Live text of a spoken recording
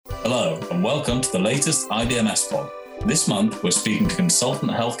Hello, and welcome to the latest IBMS pod. This month, we're speaking to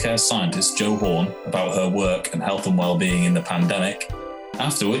consultant healthcare scientist Jo Horn about her work and health and well-being in the pandemic,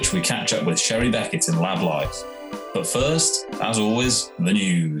 after which we catch up with Sherry Beckett in Lab Life. But first, as always, the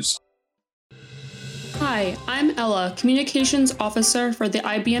news. Hi, I'm Ella, Communications Officer for the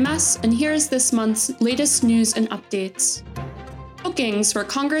IBMS, and here's this month's latest news and updates. Bookings for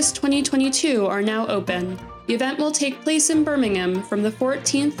Congress 2022 are now open. The event will take place in Birmingham from the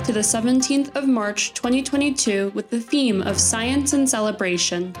 14th to the 17th of March 2022 with the theme of Science and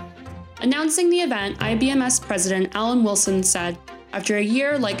Celebration. Announcing the event, IBMS President Alan Wilson said, "After a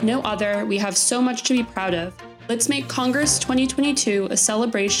year like no other, we have so much to be proud of. Let's make Congress 2022 a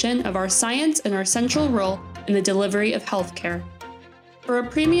celebration of our science and our central role in the delivery of healthcare." For a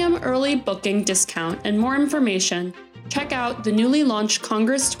premium early booking discount and more information, check out the newly launched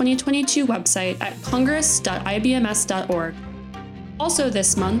Congress 2022 website at congress.ibms.org. Also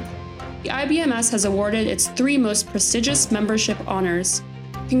this month, the IBMS has awarded its 3 most prestigious membership honors.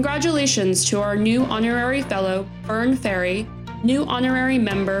 Congratulations to our new honorary fellow, Fern Ferry, new honorary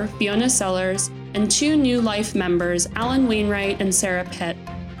member, Fiona Sellers, and 2 new life members, Alan Wainwright and Sarah Pitt.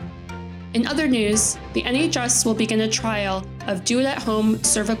 In other news, the NHS will begin a trial of do-it-at-home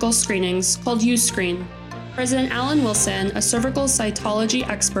cervical screenings called U-Screen. President Alan Wilson, a cervical cytology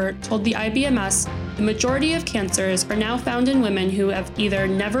expert, told the IBMS the majority of cancers are now found in women who have either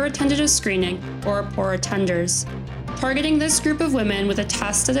never attended a screening or are poor attenders. Targeting this group of women with a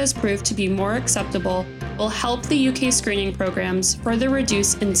test that has proved to be more acceptable will help the UK screening programs further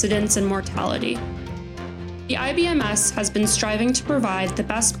reduce incidence and mortality. The IBMS has been striving to provide the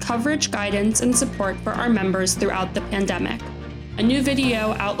best coverage, guidance, and support for our members throughout the pandemic. A new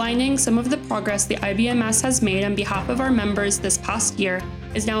video outlining some of the progress the IBMS has made on behalf of our members this past year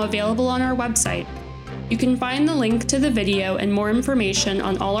is now available on our website. You can find the link to the video and more information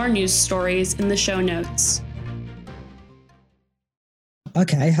on all our news stories in the show notes.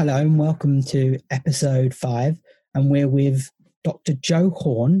 Okay, hello and welcome to episode 5, and we're with Dr. Jo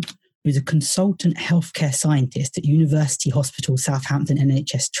Horn, who's a consultant healthcare scientist at University Hospital Southampton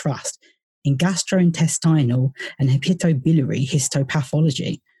NHS Trust in gastrointestinal and hepatobiliary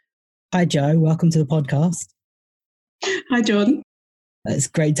histopathology. Hi Jo, welcome to the podcast. Hi John. It's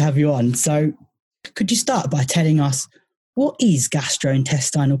great to have you on. So could you start by telling us, what is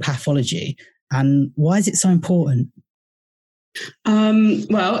gastrointestinal pathology and why is it so important?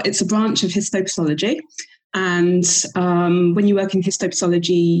 Well, it's a branch of histopathology, and when you work in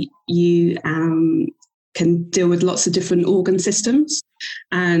histopathology, you can deal with lots of different organ systems,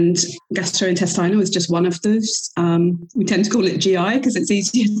 and gastrointestinal is just one of those. We tend to call it GI because it's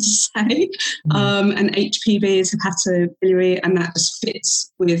easier to say, and HPB is hepatobiliary, and that just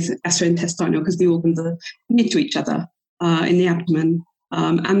fits with gastrointestinal because the organs are near to each other in the abdomen.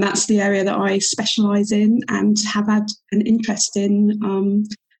 And that's the area that I specialise in and have had an interest in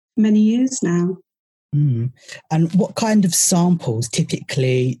many years now. And what kind of samples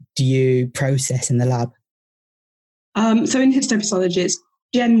typically do you process in the lab? So in histopathology, it's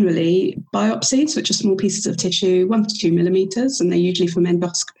generally biopsies, which are small pieces of tissue, 1 to 2 millimetres, and they're usually from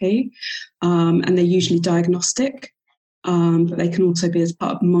endoscopy, and they're usually diagnostic, but they can also be as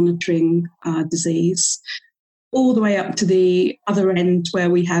part of monitoring disease, all the way up to the other end where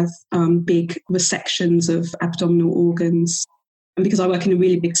we have big resections of abdominal organs. And because I work in a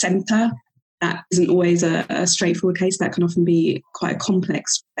really big centre, that isn't always a straightforward case. That can often be quite a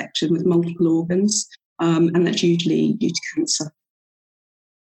complex resection with multiple organs, and that's usually due to cancer.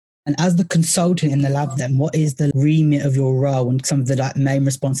 And as the consultant in the lab then, what is the remit of your role and some of the main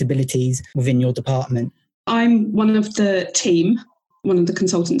responsibilities within your department? I'm one of the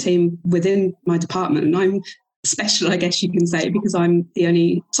consultant team within my department, and I'm special, I guess you can say, because I'm the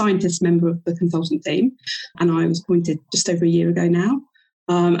only scientist member of the consultant team, and I was appointed just over a year ago now.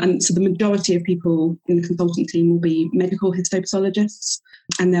 And so the majority of people in the consultant team will be medical histopathologists,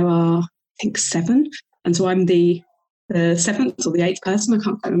 and there are, I think, 7. And so I'm the 7th or the 8th person, I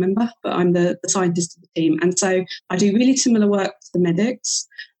can't quite remember, but I'm the scientist of the team. And so I do really similar work to the medics.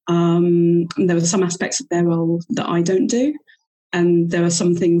 And there are some aspects of their role that I don't do, and there are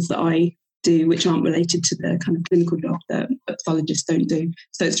some things that I do which aren't related to the kind of clinical job that pathologists don't do.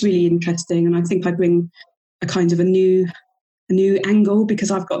 So it's really interesting, and I think I bring a kind of a new angle because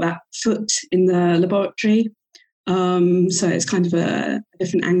I've got that foot in the laboratory. So it's kind of a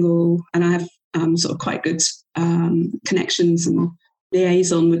different angle, and I have sort of quite good connections and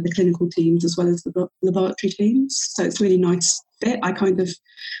liaison with the clinical teams as well as the laboratory teams. So it's really nice fit. I kind of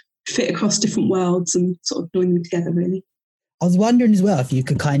fit across different worlds and sort of join them together, really. I was wondering as well if you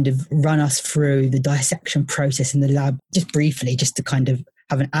could kind of run us through the dissection process in the lab, just briefly, just to kind of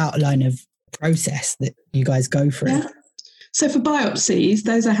have an outline of process that you guys go through? Yeah. So for biopsies,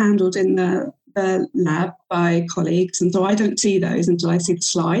 those are handled in the lab by colleagues, and so I don't see those until I see the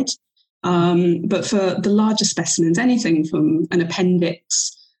slide. But for the larger specimens, anything from an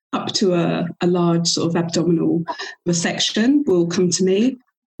appendix up to a large sort of abdominal resection will come to me.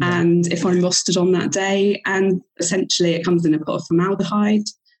 And if I'm rostered on that day, and essentially it comes in a pot of formaldehyde,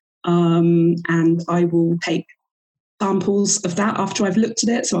 and I will take samples of that after I've looked at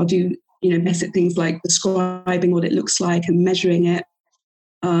it. So I'll do, basic things like describing what it looks like and measuring it.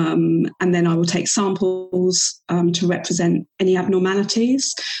 And then I will take samples to represent any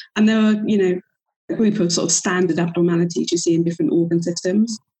abnormalities. And there are, a group of sort of standard abnormalities you see in different organ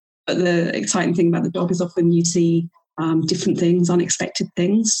systems. But the exciting thing about the job is often you see different things, unexpected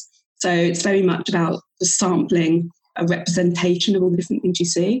things. So it's very much about just sampling a representation of all the different things you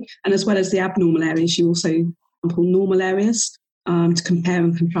see. And as well as the abnormal areas, you also sample normal areas to compare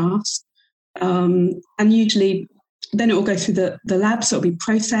and contrast. And usually then it will go through the lab, so it'll be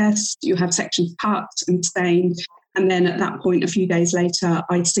processed, you'll have sections cut and stained, and then at that point, a few days later,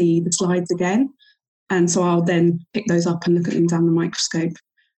 I see the slides again. And so I'll then pick those up and look at them down the microscope.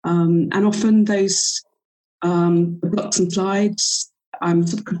 And often those blocks and slides, I'm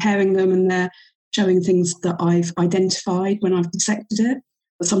sort of comparing them and they're showing things that I've identified when I've dissected it.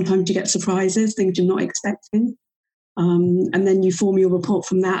 But sometimes you get surprises, things you're not expecting. And then you form your report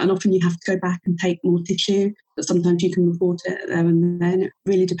from that, and often you have to go back and take more tissue, but sometimes you can report it there and then. It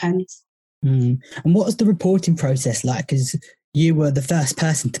really depends. And what was the reporting process like? Because you were the first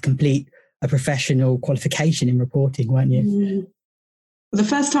person to complete a professional qualification in reporting, weren't you? The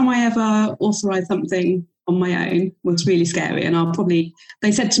first time I ever authorised something on my own was really scary, and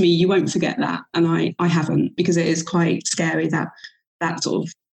they said to me, you won't forget that, and I haven't, because it is quite scary, that sort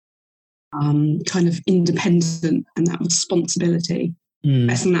of kind of independent and that responsibility,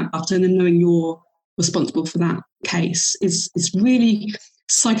 pressing that button and knowing you're responsible for that case is really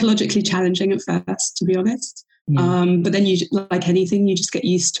psychologically challenging at first, to be honest. But then you, like anything, you just get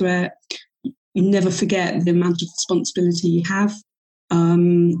used to it. You never forget the amount of responsibility you have.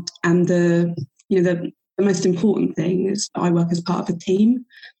 And the most important thing is I work as part of a team.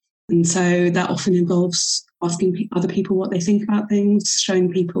 And so that often involves asking other people what they think about things,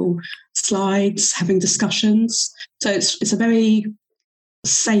 showing people slides, having discussions. So it's a very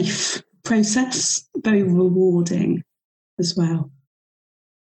safe process, very rewarding as well.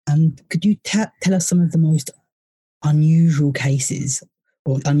 And could you tell us some of the most unusual cases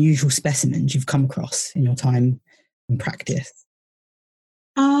or unusual specimens you've come across in your time in practice?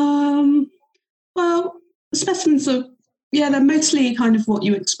 Well, specimens are, they're mostly kind of what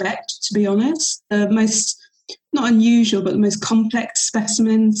you expect, to be honest. The most, not unusual, but the most complex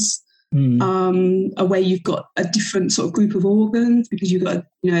specimens are where you've got a different sort of group of organs because you've got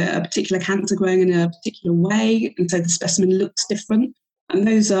a particular cancer growing in a particular way, and so the specimen looks different. And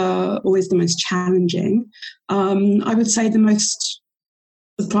those are always the most challenging. I would say the most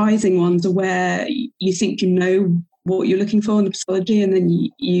surprising ones are where you think you know what you're looking for in the pathology, and then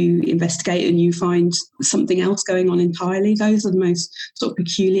you investigate and you find something else going on entirely. Those are the most sort of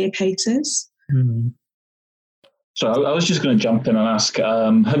peculiar cases. So I was just going to jump in and ask,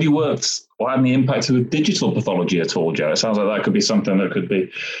 have you worked or had any impact with digital pathology at all, Jo? It sounds like that could be something that could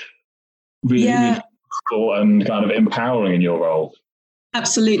be really cool and kind of empowering in your role.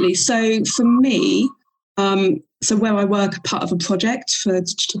 Absolutely. So for me, so where I work, part of a project for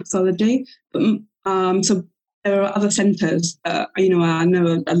digital pathology, but so there are other centres that I know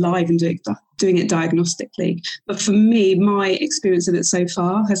are live and doing it diagnostically. But for me, my experience of it so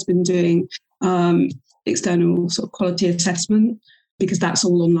far has been doing external sort of quality assessment, because that's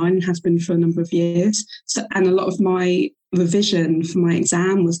all online and has been for a number of years. So, and a lot of my revision for my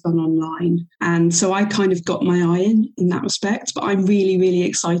exam was done online. And so I kind of got my eye in that respect. But I'm really, really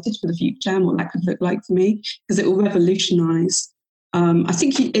excited for the future and what that could look like for me, because it will revolutionise. I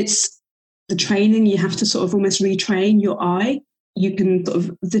think it's the training. You have to sort of almost retrain your eye. You can sort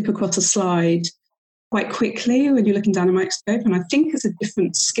of zip across a slide quite quickly when you're looking down a microscope. And I think it's a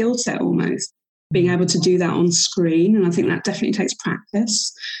different skill set almost, being able to do that on screen. And I think that definitely takes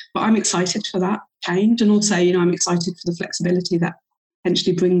practice. But I'm excited for that change. And also, I'm excited for the flexibility that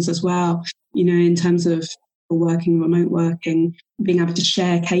potentially brings as well, in terms of working, remote working, being able to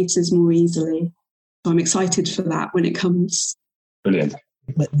share cases more easily. So I'm excited for that when it comes. Brilliant.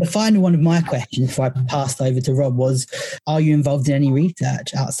 But the final one of my questions before I passed over to Rob was, are you involved in any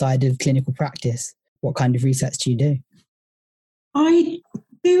research outside of clinical practice? What kind of research do you do? I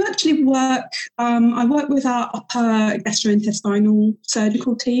do actually work. I work with our upper gastrointestinal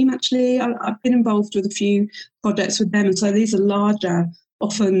surgical team, actually. I've been involved with a few projects with them. And so these are larger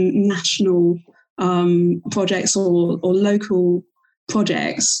often national projects or local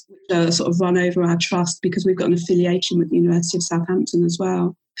projects which are sort of run over our trust because we've got an affiliation with the University of Southampton as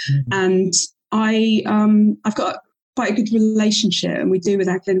well. And I've got quite a good relationship, and we do with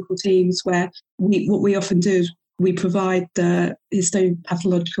our clinical teams, where what we often do is we provide the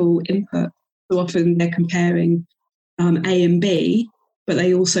histopathological input. So often they're comparing A and B, but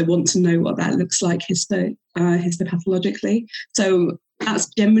they also want to know what that looks like histopathologically. So that's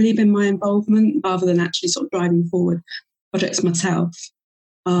generally been my involvement, rather than actually sort of driving forward projects myself.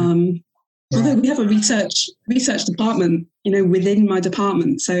 Although we have a research department, within my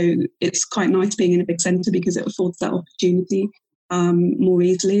department, so it's quite nice being in a big centre because it affords that opportunity more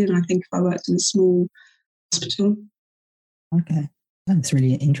easily than I think if I worked in a small hospital. Okay, that's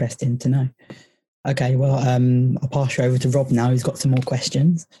really interesting to know. Okay, well, I'll pass you over to Rob now, who's got some more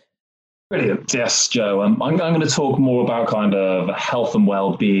questions. Brilliant. Yes, Joe. I'm going to talk more about kind of health and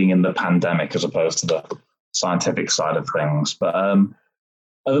well-being in the pandemic as opposed to the scientific side of things. But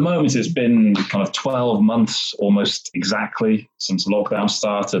at the moment, it's been kind of 12 months almost exactly since lockdown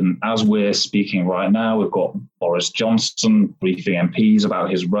started. And as we're speaking right now, we've got Boris Johnson briefing MPs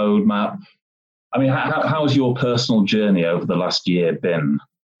about his roadmap. I mean, how has your personal journey over the last year been?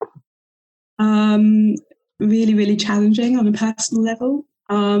 Really, really challenging on a personal level.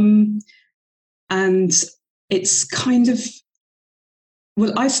 And it's kind of,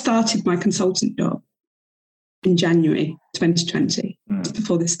 I started my consultant job in January 2020,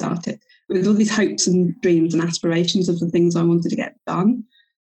 before this started, with all these hopes and dreams and aspirations of the things I wanted to get done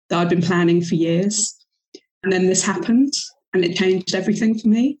that I'd been planning for years. And then this happened, and it changed everything for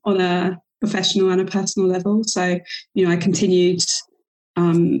me on a professional and a personal level. So, I continued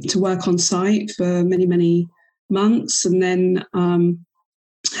to work on site for many, many months, and then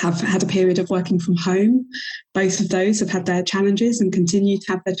have had a period of working from home. Both of those have had their challenges and continue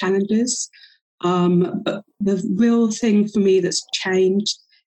to have their challenges. But the real thing for me that's changed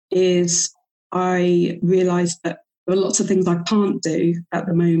is I realised that there are lots of things I can't do at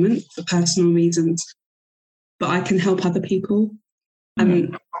the moment for personal reasons, but I can help other people.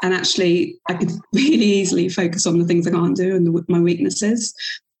 And actually, I could really easily focus on the things I can't do and my weaknesses,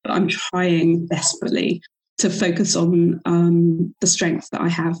 but I'm trying desperately to focus on the strength that I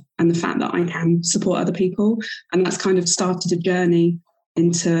have and the fact that I can support other people. And that's kind of started a journey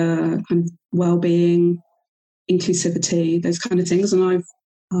into kind of well-being, inclusivity, those kind of things. And I've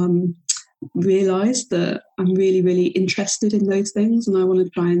realised that I'm really, really interested in those things, and I want to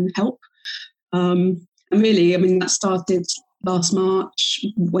try and help. And really, that started last March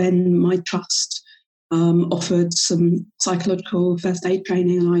when my trust offered some psychological first aid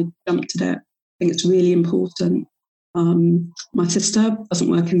training, and I jumped at it. I think it's really important. My sister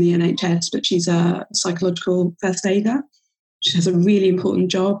doesn't work in the NHS, but she's a psychological first aider. She has a really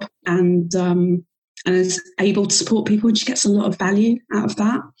important job and is able to support people, and she gets a lot of value out of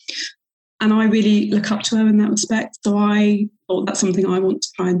that. And I really look up to her in that respect. So I thought that's something I want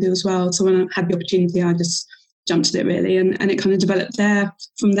to try and do as well. So when I had the opportunity, I just jumped at it really, and it kind of developed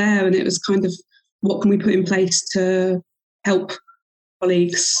from there. And it was kind of, what can we put in place to help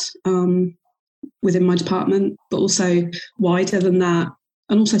colleagues within my department, but also wider than that.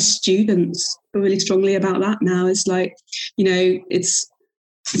 And also students are really strongly about that now. It's like, it's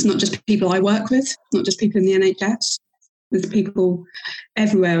not just people I work with, it's not just people in the NHS. There's people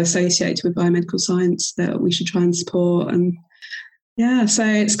everywhere associated with biomedical science that we should try and support. And yeah, so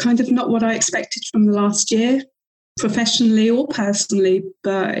it's kind of not what I expected from the last year, professionally or personally,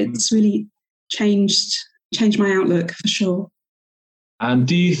 but it's really changed my outlook for sure. And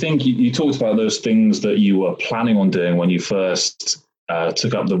do you think, you talked about those things that you were planning on doing when you first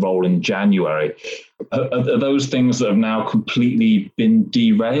took up the role in January, are those things that have now completely been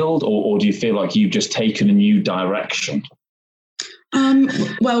derailed, or do you feel like you've just taken a new direction?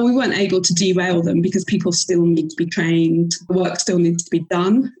 Well, we weren't able to derail them because people still need to be trained. The work still needs to be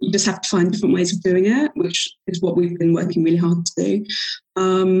done. You just have to find different ways of doing it, which is what we've been working really hard to do.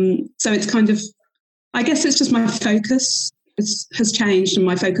 So it's kind of, I guess it's just my focus has changed, and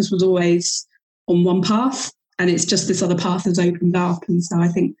my focus was always on one path, and it's just this other path has opened up. And so I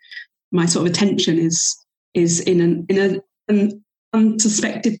think my sort of attention is in an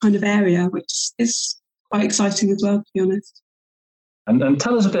unsuspected kind of area, which is quite exciting as well, to be honest. And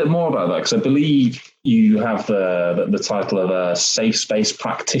tell us a bit more about that, because I believe you have the title of a safe space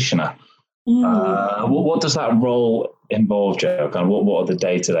practitioner. What does that role involve, Joe? And what are the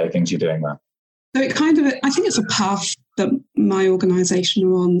day-to-day things you're doing there? So it kind of, I think it's a path that my organisation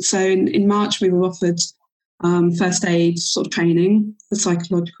are on. So in March, we were offered first aid sort of training, the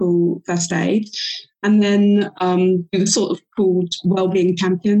psychological first aid. And then we were sort of called Wellbeing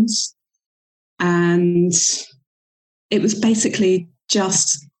Champions. And it was basically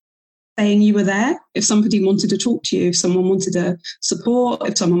just saying you were there. If somebody wanted to talk to you, if someone wanted a support,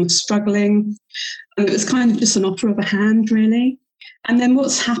 if someone was struggling. And it was kind of just an offer of a hand, really. And then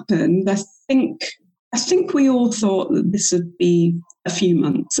what's happened, I think we all thought that this would be a few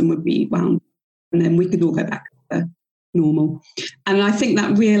months and would be wound, and then we could all go back to normal. And I think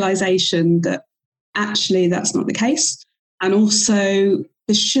that realisation that actually that's not the case, and also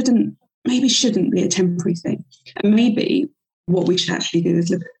this shouldn't be a temporary thing. And maybe what we should actually do is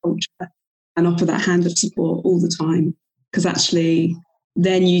look at culture and offer that hand of support all the time, because actually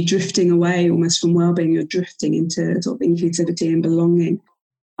then you're drifting away almost from wellbeing, you're drifting into sort of inclusivity and belonging,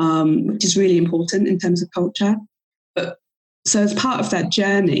 which is really important in terms of culture. But so as part of that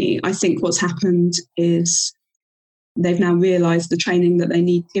journey, I think what's happened is they've now realised the training that they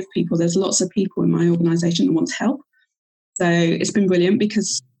need to give people. There's lots of people in my organisation that want to help. So it's been brilliant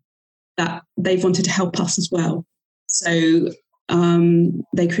because that they've wanted to help us as well. So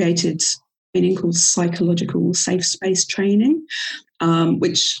they created training called Psychological Safe Space Training,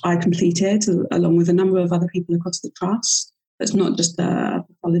 which I completed along with a number of other people across the trust. It's not just a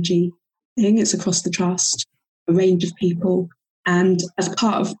pathology thing, it's across the trust, a range of people. And as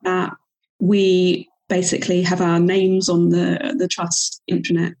part of that, we basically have our names on the trust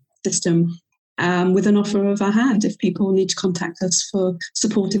intranet system with an offer of our hand if people need to contact us for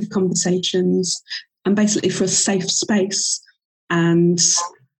supportive conversations and basically for a safe space. And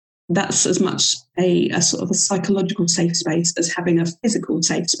that's as much a sort of a psychological safe space as having a physical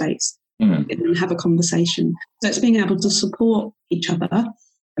safe space and have a conversation. So it's being able to support each other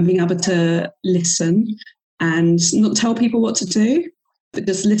and being able to listen and not tell people what to do, but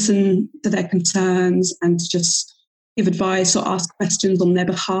just listen to their concerns and to just give advice or ask questions on their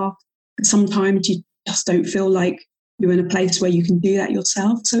behalf. Sometimes you just don't feel like you're in a place where you can do that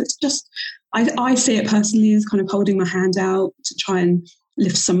yourself. So it's just, I see it personally as kind of holding my hand out to try and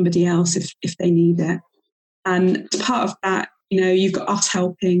lift somebody else if they need it. And as part of that, you've got us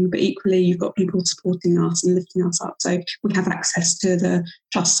helping, but equally you've got people supporting us and lifting us up. So we have access to the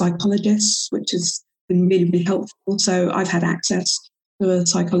trust psychologists, which has been really, really helpful. So I've had access to a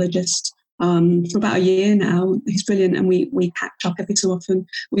psychologist for about a year now. He's brilliant, and we catch up every so often.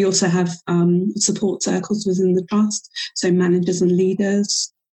 We also have support circles within the trust, so managers and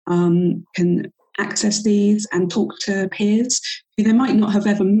leaders can access these and talk to peers who they might not have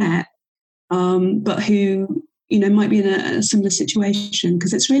ever met, but who might be in a similar situation,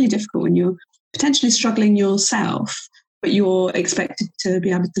 because it's really difficult when you're potentially struggling yourself, but you're expected to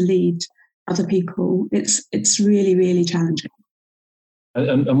be able to lead other people. It's really, really challenging.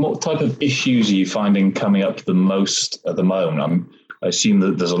 And what type of issues are you finding coming up the most at the moment? I assume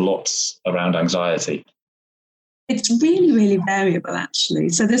that there's a lot around anxiety. It's really, really variable, actually.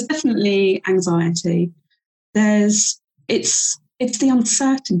 So there's definitely anxiety. It's the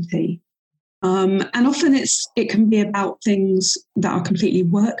uncertainty. And often it can be about things that are completely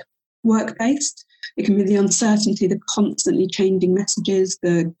work-based. It can be the uncertainty, the constantly changing messages,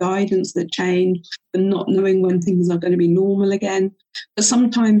 the guidance that change, the not knowing when things are going to be normal again. But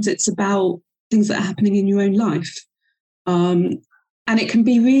sometimes it's about things that are happening in your own life. And it can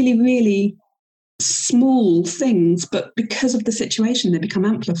be really, really small things, but because of the situation, they become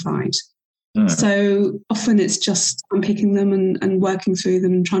amplified. So often it's just unpicking them and working through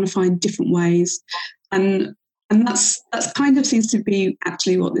them and trying to find different ways. And that's kind of seems to be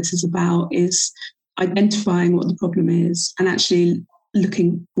actually what this is about, is identifying what the problem is and actually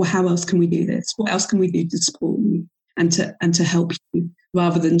looking, well, how else can we do this? What else can we do to support you and to help you,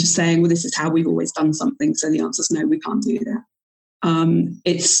 rather than just saying, well, this is how we've always done something, so the answer is no, we can't do that.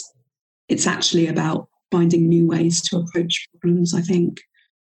 It's actually about finding new ways to approach problems, I think.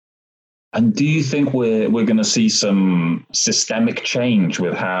 And do you think we're going to see some systemic change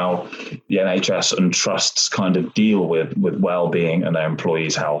with how the NHS and trusts kind of deal with well-being and their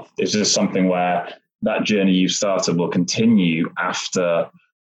employees' health? Is this something where that journey you've started will continue after,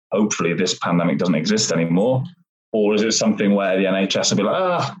 hopefully, this pandemic doesn't exist anymore? Or is it something where the NHS will be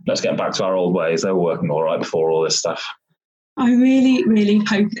like, let's get back to our old ways. They were working all right before all this stuff. I really, really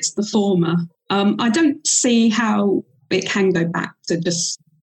hope it's the former. I don't see how it can go back to just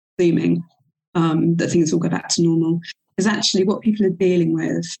assuming that things will go back to normal. Because actually what people are dealing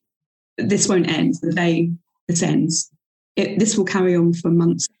with, this won't end the day this ends. This will carry on for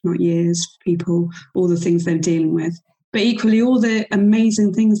months, if not years, for people, all the things they're dealing with. But equally, all the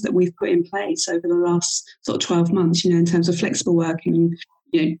amazing things that we've put in place over the last sort of 12 months, in terms of flexible working,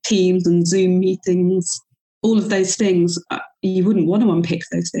 Teams and Zoom meetings, all of those things, you wouldn't want to unpick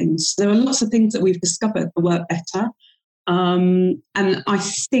those things. There are lots of things that we've discovered that work better. And I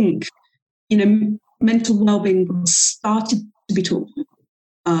think, mental well-being started to be taught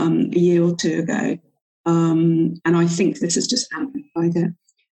a year or two ago. And I think this has just amplified it.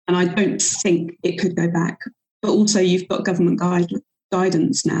 And I don't think it could go back. But also you've got government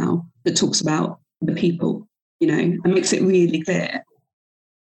guidance now that talks about the people, and makes it really clear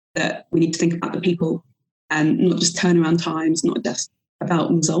that we need to think about the people and not just turnaround times, not just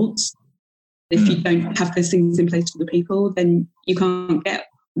about results. If you don't have those things in place for the people, then you can't get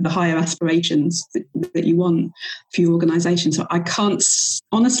the higher aspirations that you want for your organisation. So I can't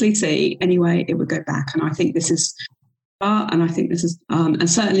honestly see any way it would go back. And I think this is, and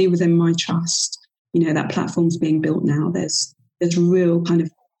certainly within my trust, that platform's being built now. There's real kind of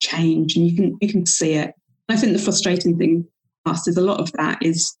change, and you can see it. I think the frustrating thing for us is a lot of that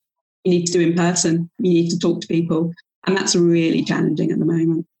is you need to do in person. You need to talk to people, and that's really challenging at the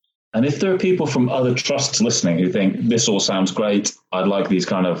moment. And if there are people from other trusts listening who think this all sounds great, I'd like these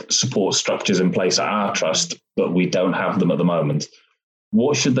kind of support structures in place at our trust, but we don't have them at the moment,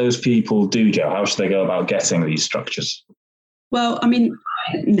 what should those people do, Jo? How should they go about getting these structures? Well,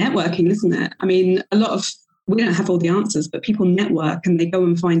 networking, isn't it? We don't have all the answers, but people network and they go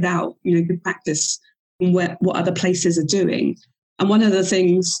and find out, good practice and what other places are doing. And one of the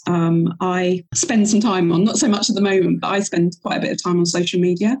things I spend some time on, not so much at the moment, but I spend quite a bit of time on social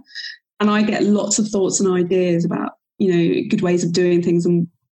media, and I get lots of thoughts and ideas about, good ways of doing things and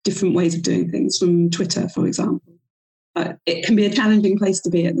different ways of doing things from Twitter, for example. It can be a challenging place to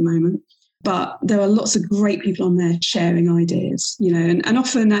be at the moment, but there are lots of great people on there sharing ideas, and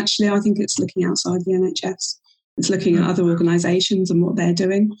often actually I think it's looking outside the NHS. It's looking at other organisations and what they're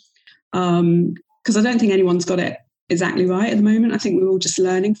doing. Because I don't think anyone's got it exactly right at the moment. I think we're all just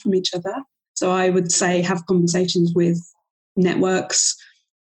learning from each other. So I would say have conversations with networks,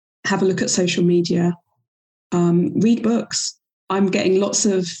 have a look at social media, read books. I'm getting lots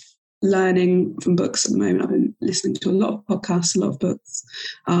of learning from books at the moment. I've been listening to a lot of podcasts, a lot of books,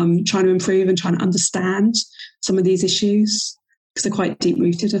 trying to improve and trying to understand some of these issues because they're quite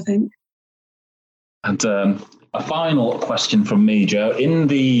deep-rooted, I think. And a final question from me, Jo. In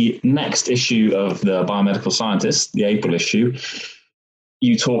the next issue of the Biomedical Scientist, the April issue,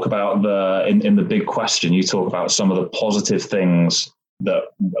 you talk about in the big question, you talk about some of the positive things that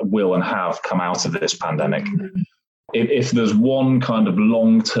will and have come out of this pandemic. Mm-hmm. If there's one kind of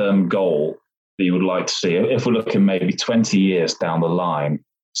long-term goal that you would like to see, if we're looking maybe 20 years down the line,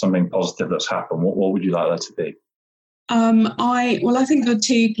 something positive that's happened, what would you like that to be? I think there are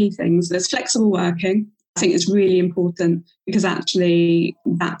two key things. There's flexible working. I think it's really important because actually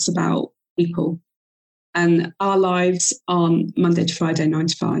that's about people. And our lives are Monday to Friday, 9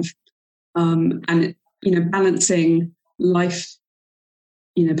 to 5. And, balancing life,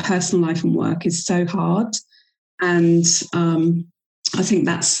 personal life and work is so hard. And I think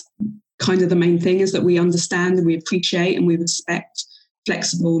that's kind of the main thing, is that we understand and we appreciate and we respect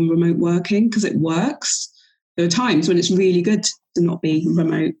flexible and remote working because it works. There are times when it's really good to not be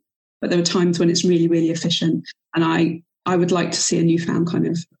remote, but there are times when it's really, really efficient. And I would like to see a newfound kind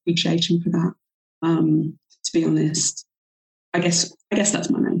of appreciation for that, to be honest. I guess that's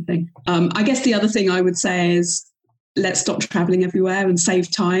my main thing. I guess the other thing I would say is let's stop traveling everywhere and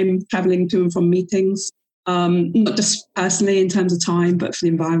save time traveling to and from meetings, not just personally in terms of time, but for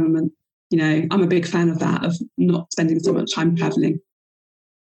the environment. I'm a big fan of that, of not spending so much time traveling.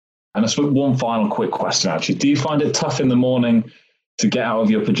 And I suppose one final quick question, actually. Do you find it tough in the morning to get out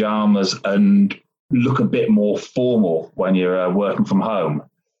of your pajamas and look a bit more formal when you're working from home?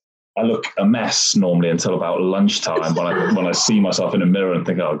 I look a mess normally until about lunchtime when I see myself in a mirror and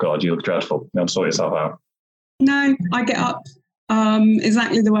think, oh God, you look dreadful. Sort yourself out. No, I get up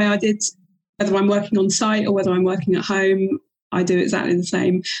exactly the way I did, whether I'm working on site or whether I'm working at home. I do exactly the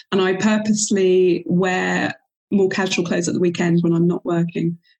same. And I purposely wear more casual clothes at the weekend when I'm not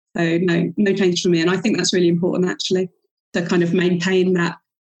working. So no change for me. And I think that's really important, actually, to kind of maintain that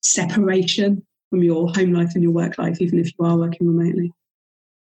separation from your home life and your work life, even if you are working remotely.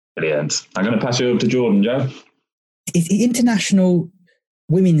 Brilliant. I'm going to pass you over to Jordan, Jo. It's International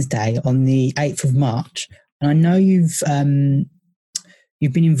Women's Day on the 8th of March. And I know you've been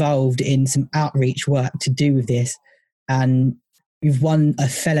involved in some outreach work to do with this. And you've won a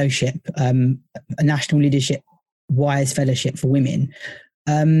fellowship, a National Leadership Wise Fellowship for Women.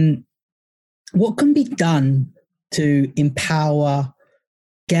 What can be done to empower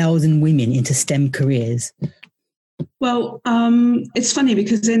girls and women into STEM careers? Well, it's funny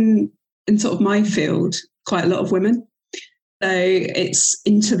because in sort of my field, quite a lot of women. So it's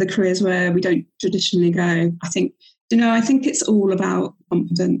into the careers where we don't traditionally go. I think it's all about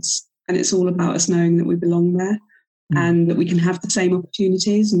confidence, and it's all about us knowing that we belong there and that we can have the same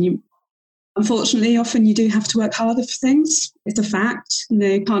opportunities. And unfortunately, often you do have to work harder for things. It's a fact.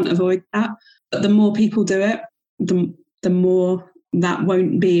 You can't avoid that. But the more people do it, the more that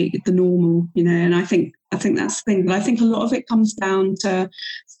won't be the normal, and I think that's the thing. But I think a lot of it comes down to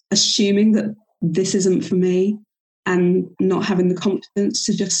assuming that this isn't for me and not having the confidence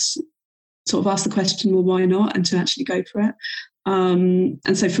to just sort of ask the question, well, why not? And to actually go for it.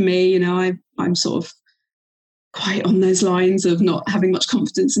 And so for me, I'm sort of quite on those lines of not having much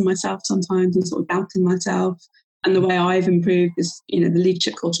confidence in myself sometimes and sort of doubting myself. And the way I've improved is, the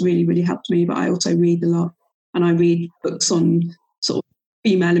leadership course really, really helped me, but I also read a lot, and I read books on sort of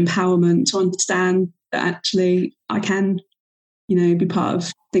female empowerment to understand that actually I can, be part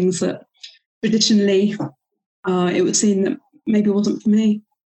of things that traditionally it would seem that maybe wasn't for me.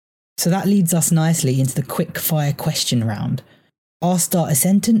 So that leads us nicely into the quick fire question round. I'll start a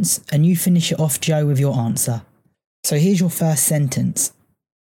sentence and you finish it off, Jo, with your answer. So here's your first sentence.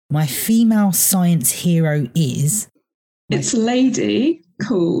 My female science hero is... It's a lady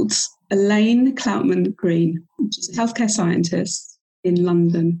called Elaine Cloutman Green. She's a healthcare scientist in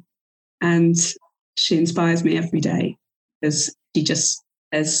London, and she inspires me every day because she just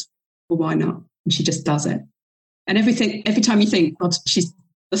says, well, why not? And she just does it. And every time you think, God, she's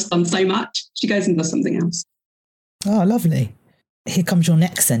just done so much, she goes and does something else. Oh, lovely. Here comes your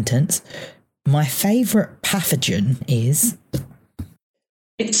next sentence. My favourite pathogen is...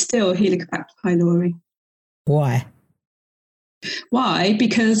 It's still Helicobacter pylori. Why? Why?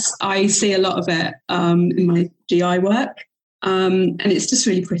 Because I see a lot of it in my GI work, and it's just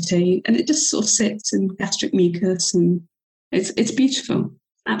really pretty, and it just sort of sits in gastric mucus, and it's beautiful,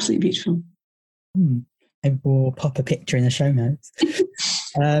 absolutely beautiful. Maybe we'll pop a picture in the show notes.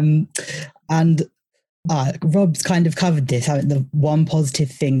 And Rob's kind of covered this, the one positive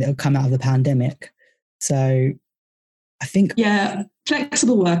thing that will come out of the pandemic. So I think... Yeah,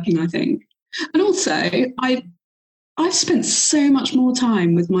 flexible working, I think. And also, I've spent so much more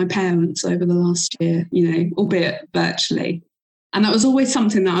time with my parents over the last year, albeit virtually. And that was always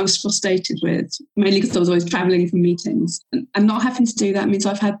something that I was frustrated with, mainly because I was always travelling for meetings. And not having to do that means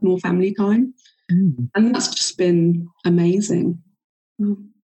I've had more family time. And that's just been amazing.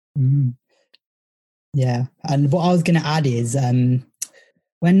 Yeah. And what I was going to add is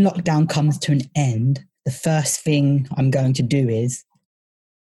when lockdown comes to an end, the first thing I'm going to do is...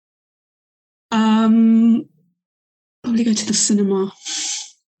 probably go to the cinema.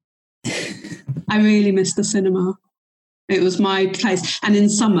 I really miss the cinema. It was my place. And in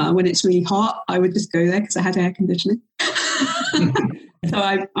summer, when it's really hot, I would just go there because I had air conditioning. So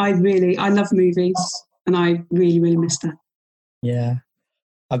I love movies, and I really, really miss that. Yeah.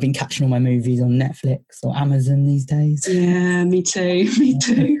 I've been catching all my movies on Netflix or Amazon these days. Yeah, me too. Me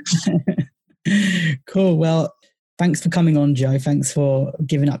too. Cool. Well, thanks for coming on, Jo. Thanks for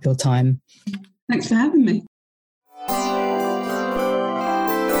giving up your time. Thanks for having me.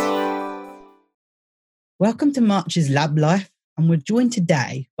 Welcome to March's Lab Life, and we're joined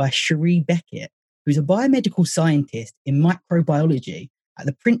today by Cherie Beckett, who's a biomedical scientist in microbiology at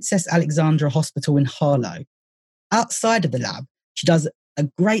the Princess Alexandra Hospital in Harlow. Outside of the lab, she does a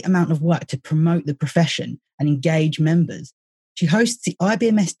great amount of work to promote the profession and engage members. She hosts the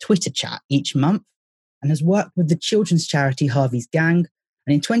IBMS Twitter chat each month and has worked with the children's charity Harvey's Gang,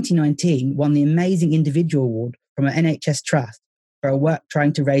 and in 2019 won the Amazing Individual Award from an NHS trust for her work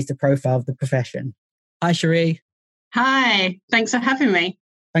trying to raise the profile of the profession. Hi, Cherie. Hi, thanks for having me.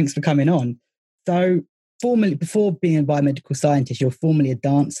 Thanks for coming on. So, formerly, before being a biomedical scientist, you're formerly a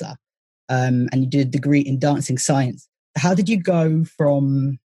dancer, and you did a degree in dancing science. How did you go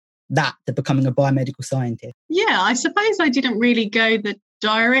from that to becoming a biomedical scientist? Yeah, I suppose I didn't really go the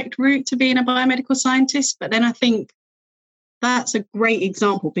direct route to being a biomedical scientist, but then I think that's a great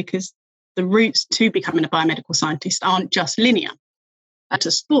example because the routes to becoming a biomedical scientist aren't just linear. To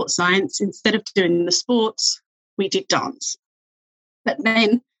sports science, instead of doing the sports, we did dance. But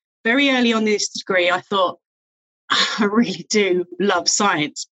then very early on in this degree, I thought, I really do love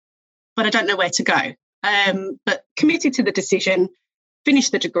science, but I don't know where to go. But committed to the decision,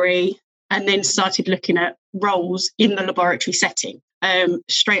 finished the degree, and then started looking at roles in the laboratory setting.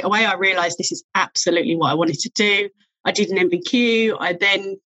 Straight away, I realised this is absolutely what I wanted to do. I did an MVQ. I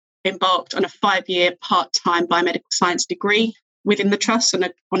then embarked on a 5-year part-time biomedical science degree within the trust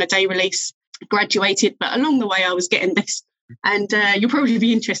on a day release, graduated. But along the way, I was getting this. And you'll probably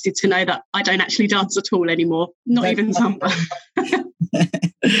be interested to know that I don't actually dance at all anymore, not even Zumba.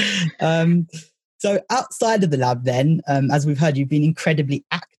 So outside of the lab then, as we've heard, you've been incredibly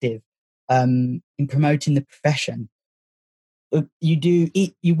active in promoting the profession.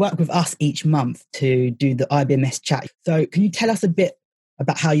 You work with us each month to do the IBMS chat. So can you tell us a bit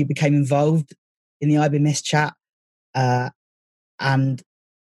about how you became involved in the IBMS chat and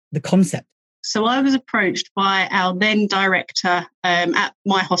the concept? So I was approached by our then director at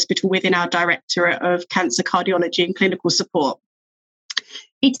my hospital within our Directorate of Cancer Cardiology and Clinical Support.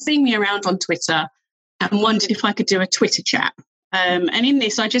 He'd seen me around on Twitter and wondered if I could do a Twitter chat. And in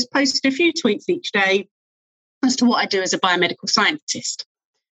this, I just posted a few tweets each day as to what I do as a biomedical scientist.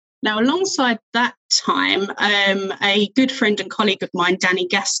 Now, alongside that time, a good friend and colleague of mine, Danny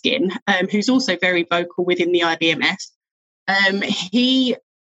Gaskin, who's also very vocal within the IBMS, he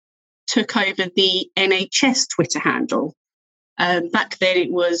took over the NHS Twitter handle. Back then,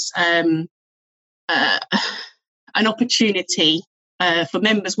 it was an opportunity for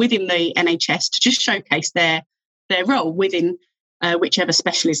members within the NHS to just showcase their role within whichever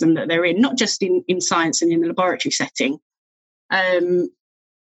specialism that they're in, not just in science and in the laboratory setting. And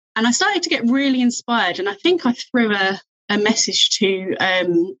I started to get really inspired, and I think I threw a message to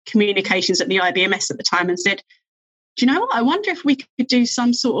communications at the IBMS at the time and said, do you know what? I wonder if we could do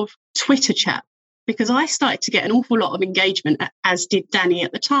some sort of Twitter chat, because I started to get an awful lot of engagement, as did Danny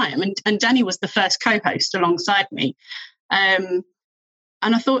at the time. And Danny was the first co-host alongside me. And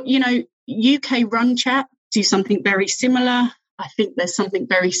I thought, UK Run Chat do something very similar. I think there's something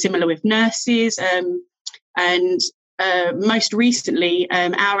very similar with nurses. And most recently,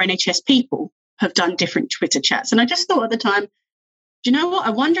 our NHS people have done different Twitter chats. And I just thought at the time, do you know what? I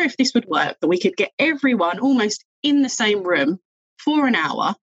wonder if this would work, that we could get everyone almost in the same room for an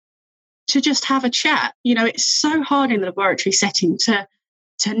hour to just have a chat. It's so hard in the laboratory setting to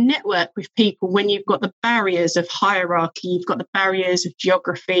network with people when you've got the barriers of hierarchy, you've got the barriers of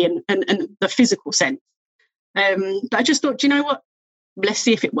geography and the physical sense. But I just thought, do you know what? Let's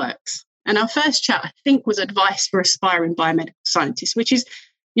see if it works. And our first chat, I think, was advice for aspiring biomedical scientists, which is,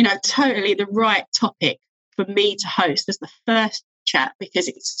 totally the right topic for me to host as the first chat, because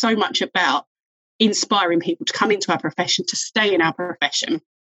it's so much about inspiring people to come into our profession, to stay in our profession.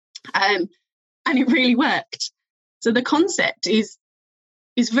 And it really worked. So the concept is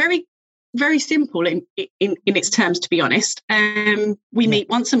very, very simple in its terms, to be honest. We meet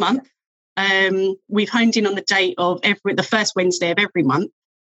once a month. We've honed in on the date of the first Wednesday of every month.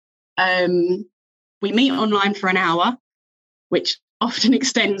 We meet online for an hour, which often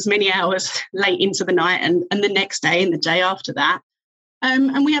extends many hours late into the night and the next day and the day after that.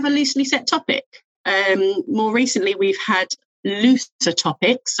 And we have a loosely set topic. More recently, we've had looser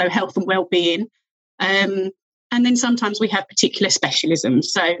topics, so health and well-being. And then sometimes we have particular specialisms.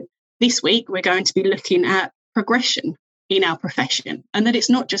 So this week, we're going to be looking at progression in our profession, and that it's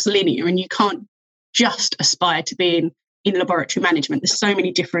not just linear and you can't just aspire to be in laboratory management. There's so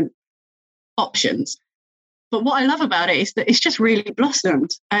many different options. But what I love about it is that it's just really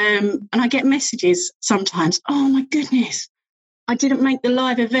blossomed. And I get messages sometimes, oh my goodness, I didn't make the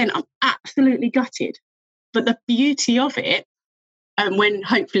live event. I'm absolutely gutted. But the beauty of it, and when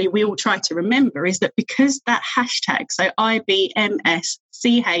hopefully we all try to remember, is that because that hashtag, so IBMSCHAT,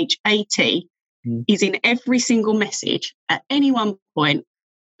 is in every single message, at any one point,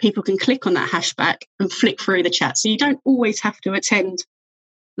 people can click on that hashtag and flick through the chat. So you don't always have to attend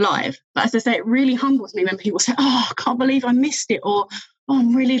live. But as I say, it really humbles me when people say, oh, I can't believe I missed it, or oh,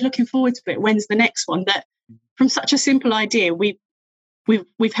 I'm really looking forward to it. When's the next one? That from such a simple idea, we've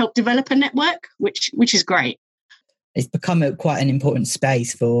helped develop a network, which is great. It's become quite an important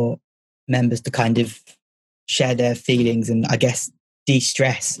space for members to kind of share their feelings and, I guess,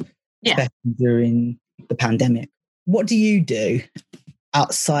 de-stress, especially during the pandemic. What do you do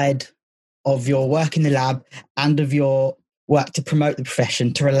outside of your work in the lab and of your work to promote the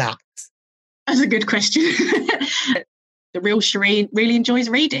profession to relax? That's a good question. The real Shireen really enjoys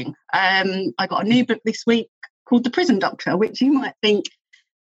reading. I got a new book this week called The Prison Doctor, which you might think,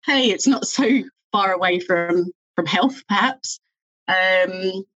 hey, it's not so far away from health, perhaps.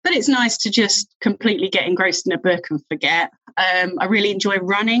 But it's nice to just completely get engrossed in a book and forget. I really enjoy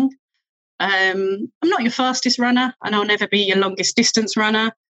running. I'm not your fastest runner, and I'll never be your longest distance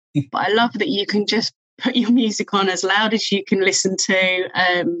runner, but I love that you can just put your music on as loud as you can listen to,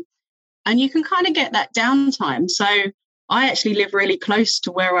 and you can kind of get that downtime. So I actually live really close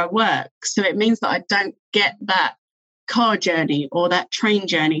to where I work, so it means that I don't get that car journey or that train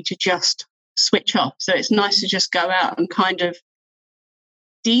journey to just switch off. So it's nice to just go out and kind of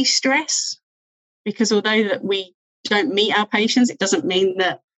de-stress, because although that we don't meet our patients, it doesn't mean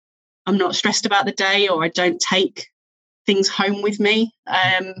that I'm not stressed about the day or I don't take things home with me.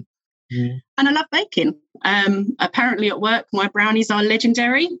 And I love baking. Apparently at work, my brownies are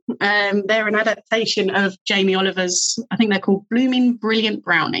legendary. They're an adaptation of Jamie Oliver's, I think they're called Blooming Brilliant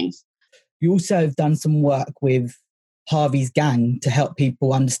Brownies. You also have done some work with Harvey's Gang to help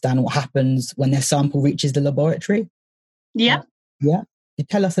people understand what happens when their sample reaches the laboratory. Yeah. Yeah. Can you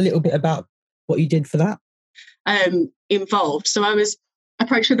tell us a little bit about what you did for that? Involved. So I was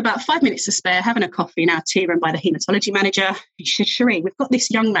approached with about 5 minutes to spare, having a coffee in our tea room by the haematology manager. He said, Cherie, we've got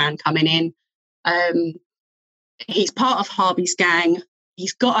this young man coming in. He's part of Harvey's Gang.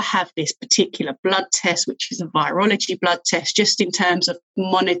 He's got to have this particular blood test, which is a virology blood test, just in terms of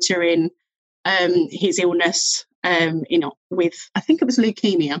monitoring his illness with, I think it was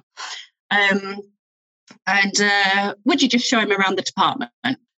leukemia. Would you just show him around the department?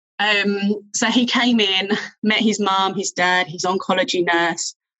 So he came in, met his mum, his dad, his oncology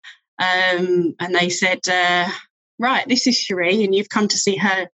nurse, and they said, right, this is Cherie, and you've come to see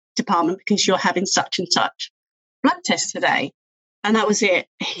her department because you're having such and such blood test today. And that was it.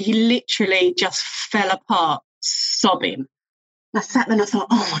 He literally just fell apart, sobbing. I sat there and I thought,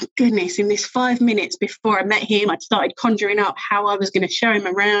 oh my goodness, in this 5 minutes before I met him, I'd started conjuring up how I was going to show him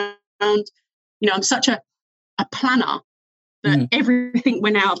around. You know, I'm such a planner that everything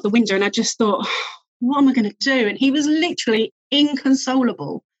went out of the window, and I just thought, what am I going to do? And he was literally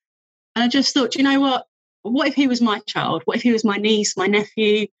inconsolable. And I just thought, you know what? What if he was my child? What if he was my niece, my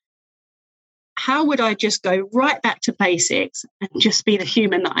nephew? How would I just go right back to basics and just be the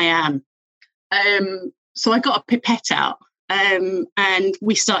human that I am? So I got a pipette out. And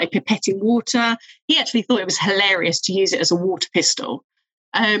we started pipetting water. He actually thought it was hilarious to use it as a water pistol.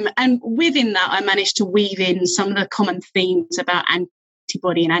 And within that, I managed to weave in some of the common themes about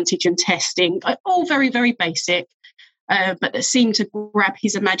antibody and antigen testing, all very, very basic, but that seemed to grab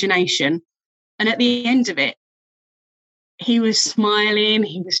his imagination. And at the end of it, he was smiling,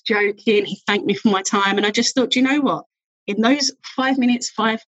 he was joking, he thanked me for my time. And I just thought, you know what? In those 5 minutes,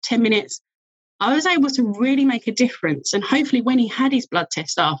 10 minutes, I was able to really make a difference. And hopefully when he had his blood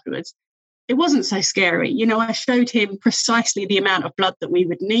test afterwards, it wasn't so scary. You know, I showed him precisely the amount of blood that we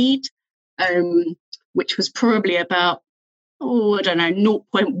would need, which was probably about,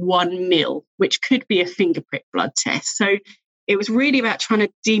 0.1 mil, which could be a finger prick blood test. So it was really about trying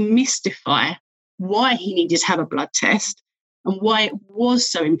to demystify why he needed to have a blood test and why it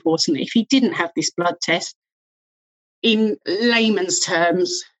was so important that if he didn't have this blood test, in layman's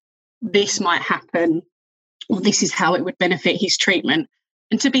terms, this might happen, or this is how it would benefit his treatment.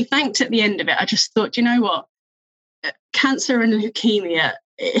 And to be thanked at the end of it, I just thought, you know what? Cancer and leukemia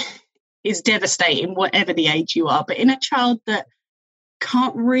is devastating, whatever the age you are. But in a child that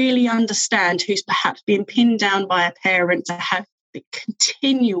can't really understand, who's perhaps being pinned down by a parent to have the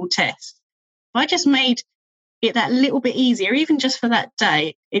continual tests, if I just made it that little bit easier, even just for that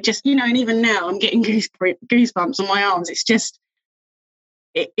day, it just, you know, and even now I'm getting goosebumps on my arms. It's just,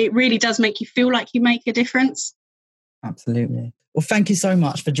 it really does make you feel like you make a difference. Absolutely. Well, thank you so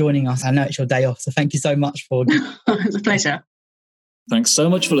much for joining us. I know it's your day off, so thank you so much for... It's a pleasure. Thanks so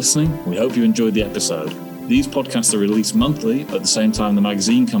much for listening. We hope you enjoyed the episode. These podcasts are released monthly at the same time the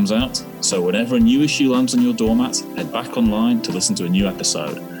magazine comes out, so whenever a new issue lands on your doormat, head back online to listen to a new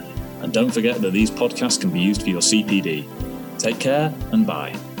episode. And don't forget that these podcasts can be used for your CPD. Take care and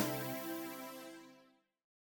bye.